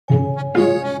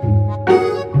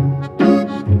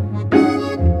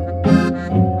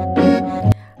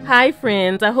Hi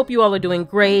friends, I hope you all are doing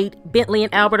great. Bentley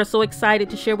and Albert are so excited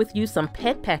to share with you some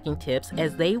pet packing tips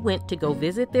as they went to go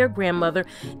visit their grandmother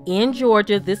in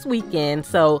Georgia this weekend.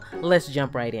 So let's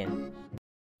jump right in.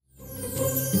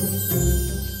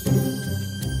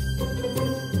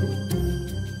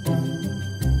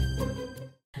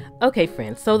 Okay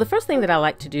friends, so the first thing that I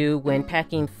like to do when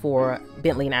packing for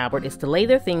Bentley and Albert is to lay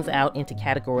their things out into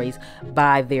categories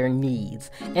by their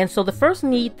needs. And so the first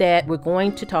need that we're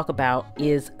going to talk about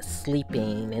is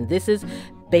sleeping. And this is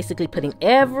basically putting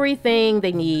everything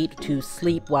they need to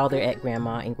sleep while they're at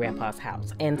Grandma and Grandpa's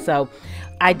house. And so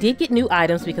I did get new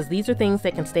items because these are things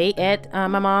that can stay at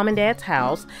my mom and dad's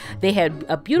house. They had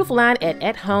a beautiful line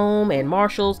at Home and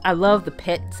Marshall's. I love the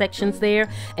pet sections there.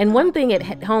 And one thing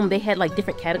at Home, they had like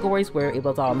different categories where it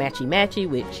was all matchy-matchy,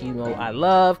 which you know I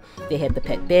love. They had the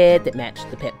pet bed that matched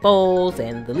the pet bowls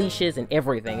and the leashes and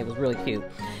everything. It was really cute.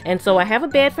 And so I have a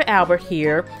bed for Albert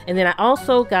here. And then I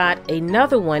also got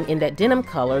another one in that denim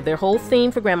color. Their whole theme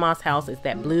for Grandma's house is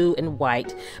that blue and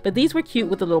white, but these were cute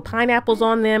with the little pineapples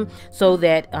on them so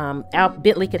that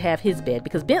Bentley could have his bed,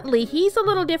 because Bentley, he's a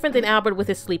little different than Albert with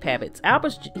his sleep habits.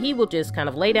 Albert, he will just kind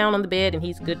of lay down on the bed and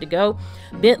he's good to go.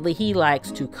 Bentley, he likes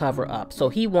to cover up, so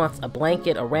he wants a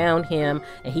blanket around him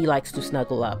and he likes to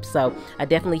snuggle up. So I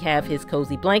definitely have his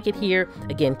cozy blanket here,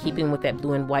 again keeping with that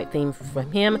blue and white theme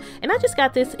from him, and I just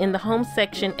got this in the home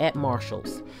section at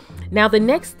Marshall's. Now the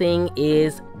next thing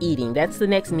is eating. That's the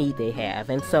next need they have.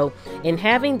 And so in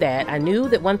having that, I knew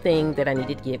that one thing that I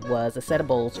needed to get was a set of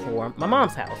bowls for my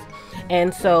mom's house.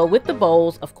 And so with the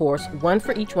bowls, of course, one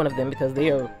for each one of them because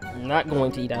they are not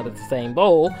going to eat out of the same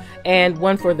bowl, and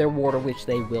one for their water, which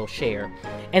they will share.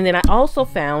 And then I also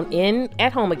found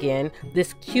at Home again,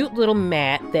 this cute little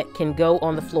mat that can go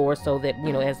on the floor so that,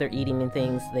 you know, as they're eating and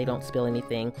things, they don't spill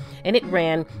anything. And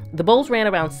the bowls ran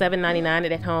around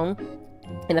 $7.99 at Home.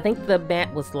 And I think the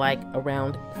mat was like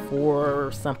around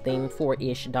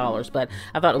 $4-ish, but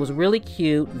I thought it was really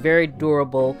cute, very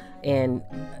durable, and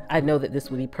I know that this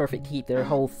would be perfect to keep their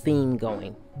whole theme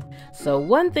going. So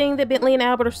one thing that Bentley and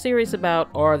Albert are serious about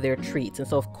are their treats. And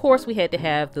so of course we had to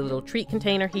have the little treat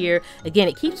container here. Again,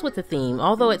 it keeps with the theme.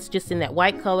 Although it's just in that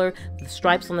white color, the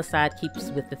stripes on the side keeps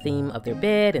with the theme of their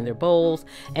bed and their bowls.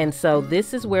 And so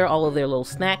this is where all of their little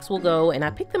snacks will go. And I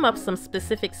picked them up some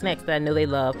specific snacks that I know they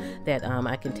love that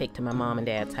I can take to my mom and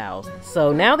dad's house.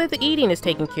 So now that the eating is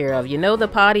taken care of, you know the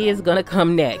potty is gonna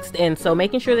come next. And so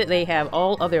making sure that they have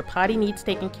all of their potty needs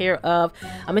taken care of,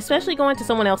 especially going to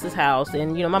someone else's house.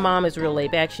 And you know, my mom is real laid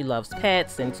back. She loves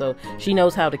pets, and so she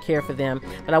knows how to care for them.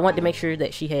 But I wanted to make sure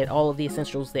that she had all of the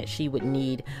essentials that she would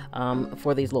need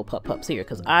for these little pups here,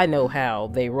 because I know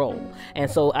how they roll. And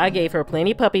so I gave her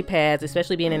plenty of puppy pads,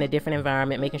 especially being in a different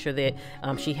environment, making sure that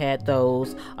she had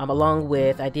those, along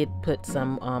with, I did put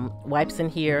some wipes in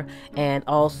here, and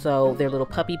also their little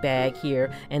puppy bag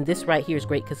here. And this right here is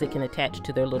great because it can attach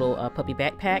to their little puppy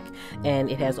backpack,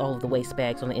 and it has all of the waste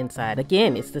bags on the inside.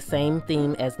 Again, it's the same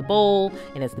theme as the bowl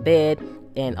and as the bed,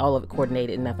 and all of it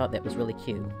coordinated, and I thought that was really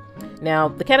cute. Now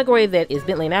the category that is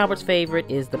Bentley and Albert's favorite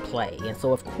is the play, and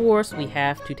so of course we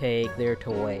have to take their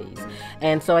toys.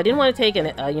 And so I didn't want to take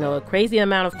a crazy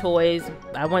amount of toys.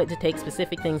 I wanted to take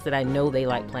specific things that I know they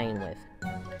like playing with.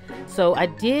 So I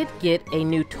did get a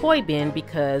new toy bin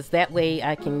because that way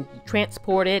I can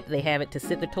transport it. They have it to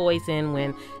sit the toys in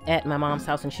when at my mom's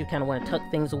house, and she kind of want to tuck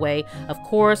things away. Of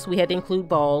course, we had to include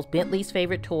balls. Bentley's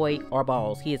favorite toy are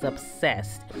balls. He is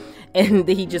obsessed, and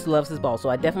he just loves his balls. So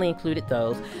I definitely included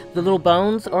those. The little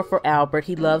bones are for Albert.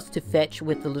 He loves to fetch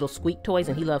with the little squeak toys,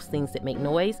 and he loves things that make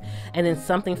noise. And then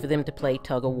something for them to play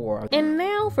tug of war. And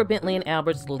now for Bentley and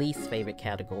Albert's least favorite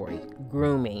category,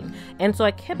 grooming. And so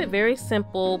I kept it very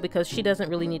simple because she doesn't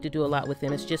really need to do a lot with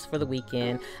them. It's just for the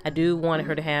weekend. I do want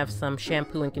her to have some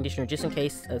shampoo and conditioner just in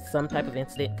case some type of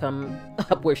incident come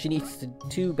up where she needs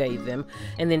to bathe them,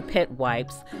 and then pet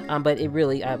wipes, but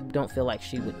I don't feel like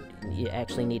she would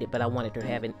actually need it, but I wanted her to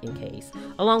have it in case,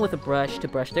 along with a brush to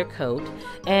brush their coat.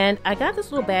 And I got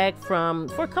this little bag for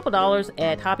a couple dollars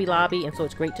at Hobby Lobby, and so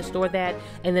it's great to store that.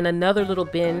 And then another little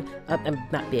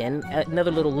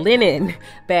another little linen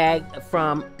bag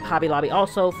from Hobby Lobby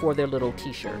also for their little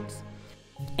t-shirts.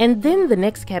 And then the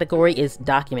next category is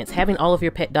documents, having all of your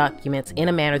pet documents in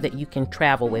a manner that you can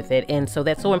travel with it. And so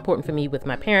that's so important for me with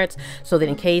my parents, so that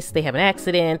in case they have an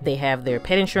accident, they have their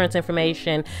pet insurance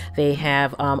information, they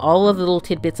have all of the little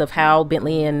tidbits of how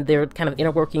Bentley and their kind of inner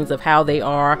workings of how they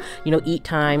are, eat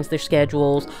times, their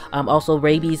schedules, also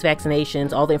rabies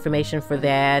vaccinations, all the information for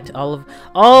that,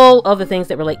 all of the things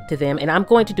that relate to them. And I'm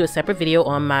going to do a separate video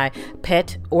on my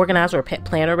pet organizer, or pet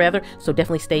planner rather, so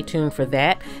definitely stay tuned for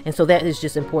that. And so that is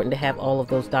just important important to have all of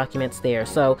those documents there.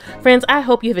 So friends, I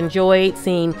hope you have enjoyed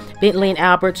seeing Bentley and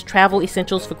Albert's Travel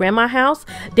Essentials for Grandma House.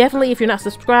 Definitely, if you're not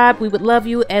subscribed, we would love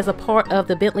you as a part of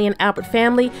the Bentley and Albert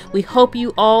family. We hope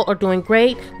you all are doing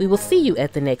great. We will see you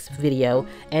at the next video.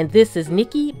 And this is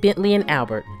Nikki, Bentley and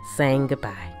Albert saying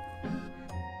goodbye.